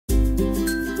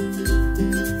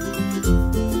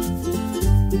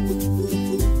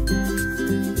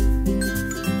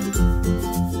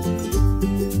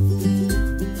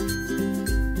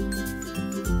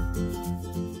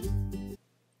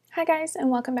Hi guys, and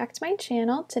welcome back to my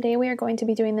channel. Today we are going to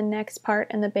be doing the next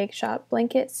part in the Bake Shop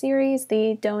blanket series,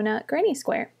 the donut granny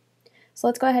square. So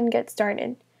let's go ahead and get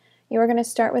started. You are going to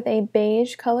start with a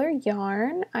beige color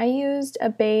yarn. I used a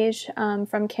beige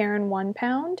from Caron 1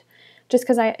 pound just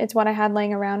because it's what I had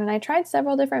laying around, and I tried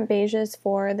several different beiges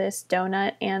for this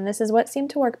donut, and this is what seemed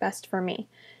to work best for me.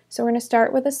 So we're going to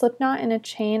start with a slip knot and a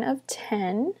chain of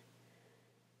 10.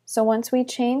 So once we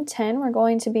chain 10, we're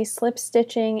going to be slip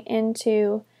stitching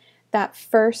into that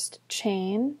first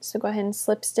chain. So go ahead and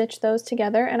slip stitch those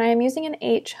together, and I am using an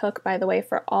H hook, by the way,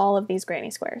 for all of these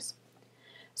granny squares.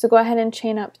 So go ahead and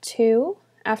chain up 2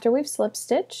 after we've slip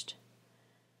stitched,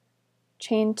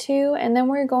 chain 2, and then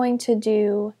we're going to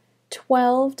do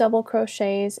 12 double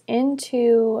crochets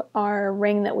into our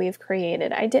ring that we've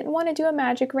created. I didn't want to do a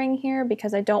magic ring here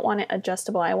because I don't want it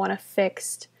adjustable. I want a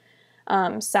fixed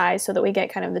size so that we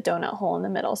get kind of the donut hole in the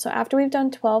middle. So after we've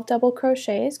done 12 double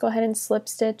crochets, go ahead and slip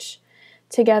stitch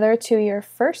together to your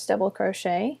first double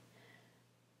crochet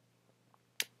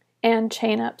and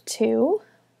chain up 2.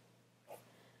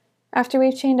 After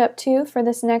we've chained up 2 for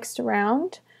this next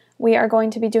round, we are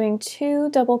going to be doing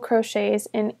 2 double crochets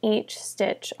in each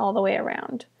stitch all the way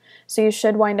around. So you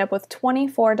should wind up with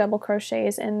 24 double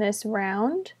crochets in this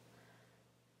round.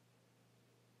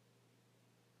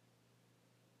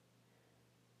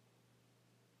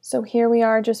 So here we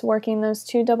are just working those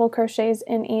 2 double crochets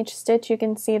in each stitch. You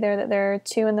can see there that there are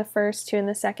 2 in the first, 2 in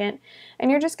the second, and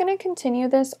you're just going to continue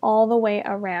this all the way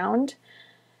around.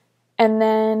 And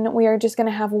then we are just going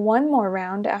to have one more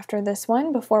round after this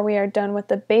one before we are done with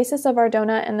the basis of our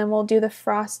donut, and then we'll do the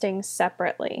frosting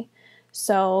separately.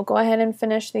 So go ahead and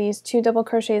finish these 2 double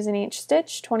crochets in each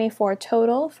stitch, 24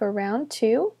 total for round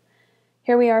 2.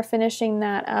 Here we are finishing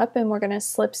that up, and we're going to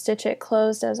slip stitch it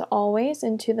closed as always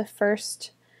into the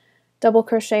first double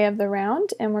crochet of the round,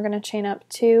 and we're going to chain up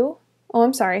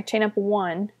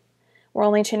 1. We're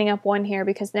only chaining up 1 here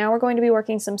because now we're going to be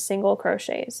working some single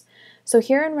crochets. So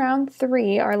here in round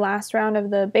 3, our last round of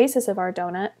the basis of our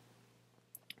donut,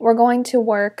 we're going to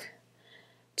work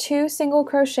 2 single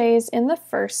crochets in the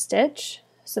first stitch.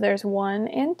 So there's 1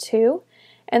 and 2,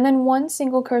 and then 1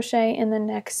 single crochet in the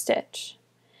next stitch.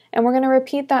 And we're going to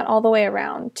repeat that all the way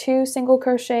around. 2 single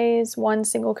crochets, 1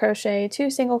 single crochet, 2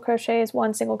 single crochets,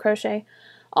 1 single crochet,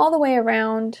 all the way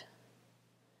around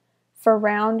for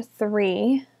round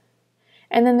 3.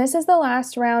 And then this is the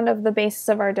last round of the basis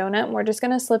of our donut, and we're just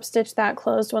going to slip stitch that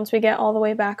closed once we get all the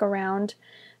way back around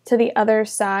to the other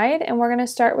side. And we're going to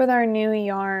start with our new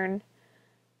yarn.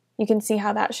 You can see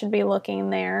how that should be looking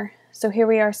there. So here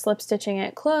we are slip stitching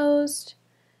it closed.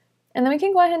 And then we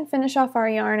can go ahead and finish off our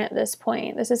yarn at this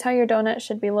point. This is how your donut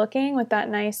should be looking with that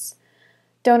nice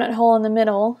donut hole in the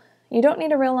middle. You don't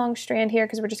need a real long strand here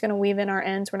because we're just going to weave in our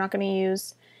ends. We're not going to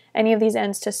use any of these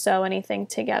ends to sew anything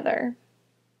together.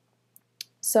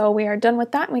 So we are done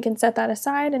with that, and we can set that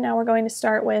aside, and now we're going to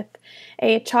start with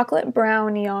a chocolate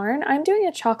brown yarn. I'm doing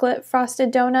a chocolate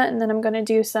frosted donut, and then I'm going to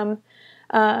do some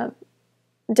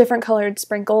different colored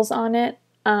sprinkles on it.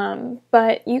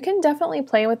 But you can definitely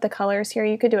play with the colors here.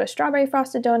 You could do a strawberry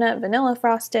frosted donut, vanilla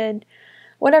frosted,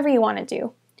 whatever you want to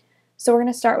do. So we're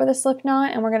going to start with a slip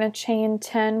knot, and we're going to chain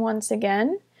 10 once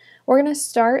again. We're going to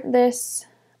start this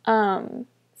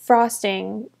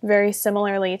frosting very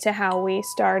similarly to how we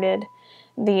started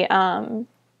the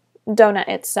donut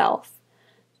itself.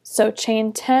 So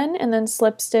chain 10 and then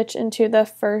slip stitch into the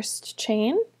first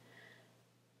chain.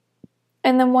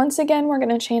 And then once again, we're going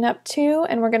to chain up 2,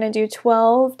 and we're going to do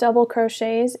 12 double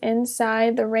crochets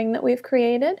inside the ring that we've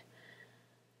created.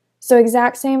 So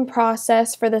exact same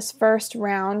process for this first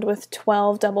round with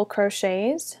 12 double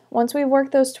crochets. Once we've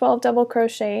worked those 12 double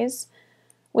crochets,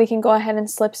 we can go ahead and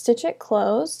slip stitch it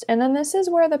closed. And then this is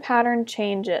where the pattern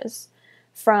changes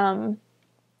from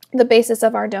the basis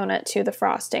of our donut to the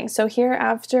frosting. So here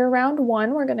after round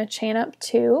 1, we're going to chain up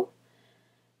 2.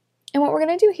 And what we're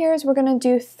going to do here is we're going to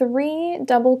do 3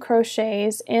 double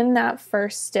crochets in that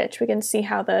first stitch. We can see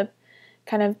how the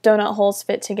kind of donut holes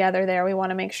fit together there. We want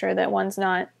to make sure that one's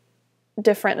not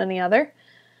different than the other.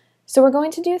 So we're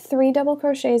going to do 3 double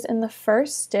crochets in the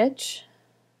first stitch,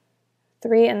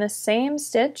 3 in the same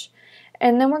stitch,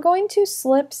 and then we're going to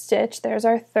slip stitch. There's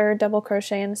our third double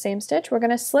crochet in the same stitch. We're going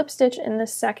to slip stitch in the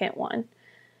second one.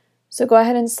 So go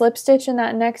ahead and slip stitch in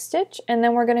that next stitch, and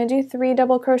then we're going to do 3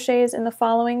 double crochets in the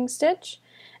following stitch,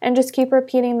 and just keep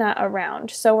repeating that around.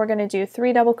 So we're going to do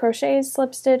 3 double crochets,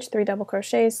 slip stitch, 3 double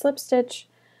crochets, slip stitch,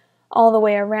 all the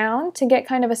way around to get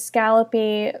kind of a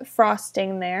scallopy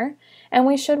frosting there. And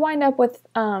we should wind up with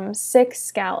 6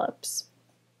 scallops.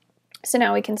 So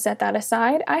now we can set that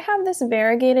aside. I have this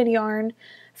variegated yarn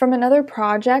from another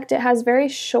project. It has very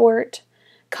short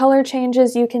color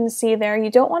changes you can see there. You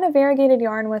don't want a variegated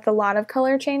yarn with a lot of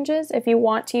color changes if you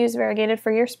want to use variegated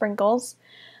for your sprinkles.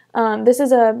 This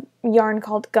is a yarn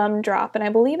called Gumdrop, and I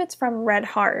believe it's from Red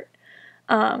Heart.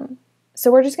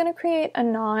 So we're just going to create a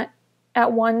knot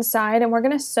at one side, and we're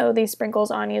going to sew these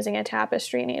sprinkles on using a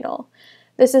tapestry needle.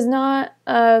 This is not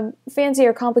a fancy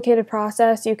or complicated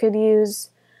process. You could use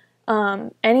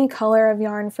any color of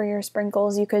yarn for your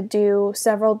sprinkles. You could do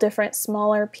several different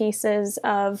smaller pieces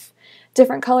of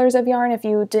different colors of yarn if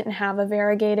you didn't have a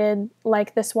variegated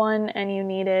like this one and you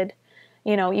needed,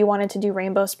 you know, you wanted to do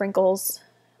rainbow sprinkles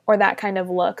or that kind of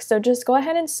look. So just go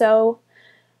ahead and sew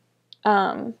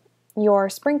your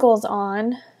sprinkles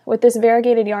on. With this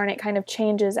variegated yarn, it kind of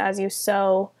changes as you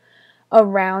sew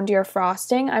around your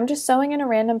frosting. I'm just sewing in a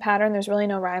random pattern. There's really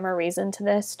no rhyme or reason to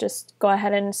this. Just go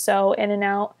ahead and sew in and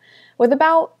out with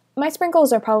my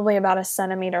sprinkles are probably about 1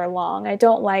 centimeter long. I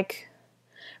don't like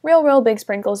real big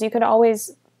sprinkles. You could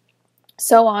always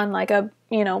sew on like a,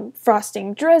 you know,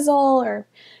 frosting drizzle or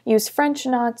use French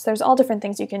knots. There's all different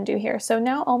things you can do here. So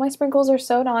now all my sprinkles are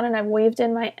sewed on and I've weaved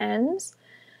in my ends.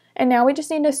 And now we just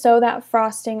need to sew that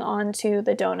frosting onto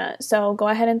the donut. So go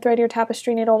ahead and thread your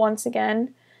tapestry needle once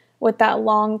again with that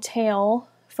long tail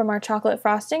from our chocolate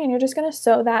frosting, and you're just going to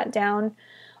sew that down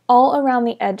all around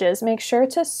the edges. Make sure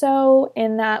to sew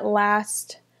in that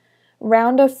last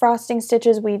round of frosting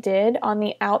stitches we did on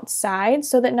the outside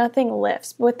so that nothing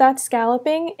lifts. With that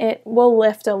scalloping, it will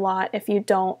lift a lot if you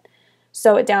don't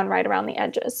sew it down right around the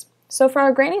edges. So for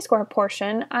our granny square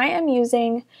portion, I am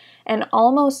using an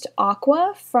almost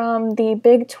aqua from the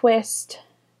Big Twist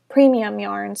premium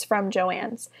yarns from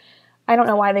Joann's. I don't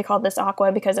know why they called this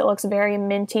aqua because it looks very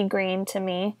minty green to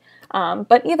me.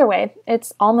 But either way,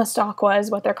 it's almost aqua is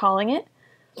what they're calling it.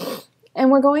 And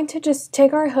we're going to just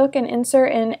take our hook and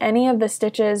insert in any of the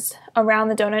stitches around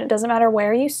the donut. It doesn't matter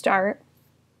where you start.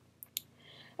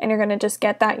 And you're going to just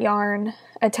get that yarn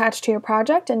attached to your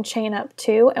project and chain up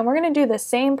 2. And we're going to do the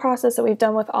same process that we've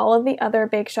done with all of the other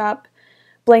Bake Shop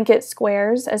blanket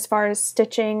squares as far as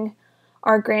stitching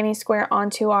our granny square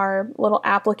onto our little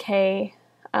applique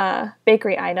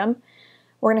bakery item.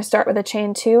 We're going to start with a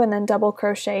chain 2 and then double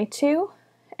crochet 2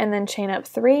 and then chain up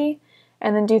 3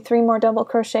 and then do 3 more double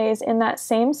crochets in that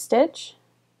same stitch.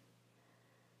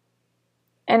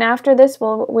 And after this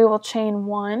we will chain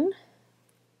 1.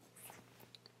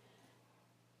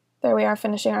 There we are,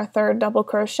 finishing our 3rd double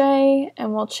crochet,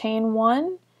 and we'll chain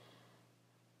 1.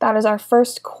 That is our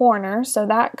first corner, so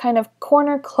that kind of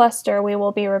corner cluster we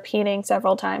will be repeating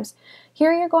several times.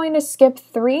 Here you're going to skip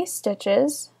 3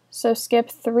 stitches, so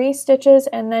skip 3 stitches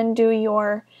and then do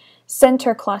your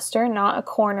center cluster, not a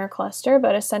corner cluster,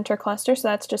 but a center cluster, so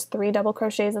that's just 3 double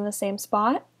crochets in the same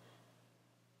spot.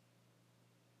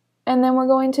 And then we're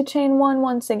going to chain 1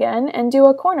 once again and do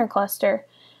a corner cluster.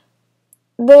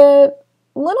 The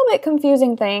little bit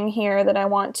confusing thing here that I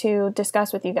want to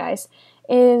discuss with you guys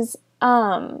is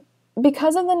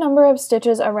because of the number of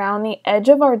stitches around the edge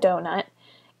of our donut,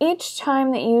 each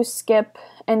time that you skip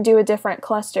and do a different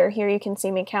cluster, here you can see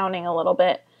me counting a little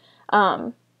bit,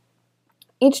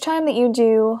 each time that you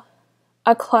do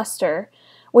a cluster,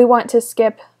 we want to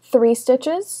skip 3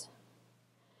 stitches,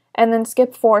 and then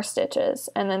skip 4 stitches,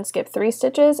 and then skip 3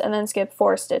 stitches, and then skip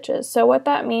 4 stitches. So what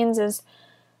that means is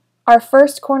our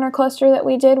first corner cluster that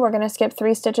we did, we're going to skip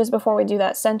 3 stitches before we do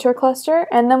that center cluster,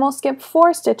 and then we'll skip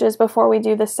 4 stitches before we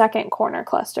do the second corner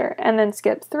cluster, and then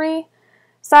skip 3,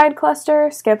 side cluster,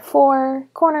 skip 4,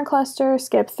 corner cluster,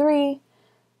 skip 3,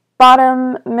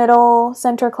 bottom, middle,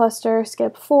 center cluster,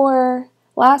 skip 4,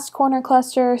 last corner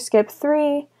cluster, skip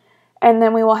 3, and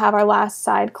then we will have our last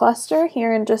side cluster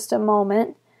here in just a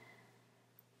moment.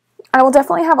 I will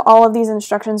definitely have all of these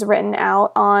instructions written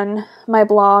out on my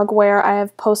blog where I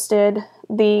have posted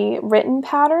the written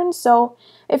pattern. So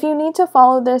if you need to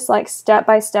follow this like step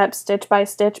by step, stitch by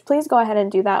stitch, please go ahead and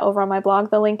do that over on my blog.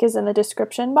 The link is in the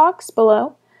description box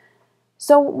below.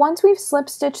 So once we've slip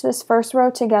stitched this first row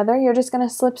together, you're just going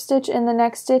to slip stitch in the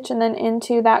next stitch and then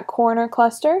into that corner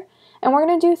cluster. And we're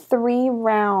going to do 3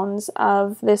 rounds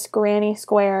of this granny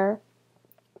square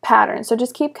pattern. So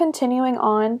just keep continuing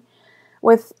on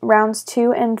with rounds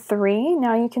 2 and 3.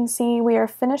 Now you can see we are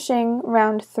finishing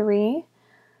round 3,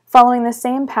 following the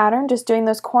same pattern, just doing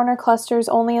those corner clusters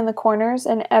only in the corners,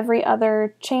 and every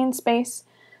other chain space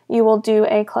you will do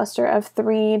a cluster of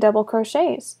 3 double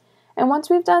crochets. And once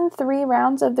we've done 3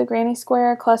 rounds of the granny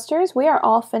square clusters, we are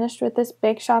all finished with this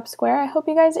Bake Shop square. I hope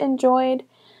you guys enjoyed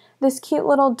this cute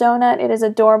little donut. It is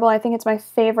adorable. I think it's my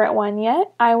favorite one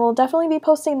yet. I will definitely be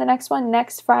posting the next one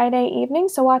next Friday evening,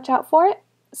 so watch out for it.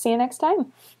 See you next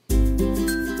time.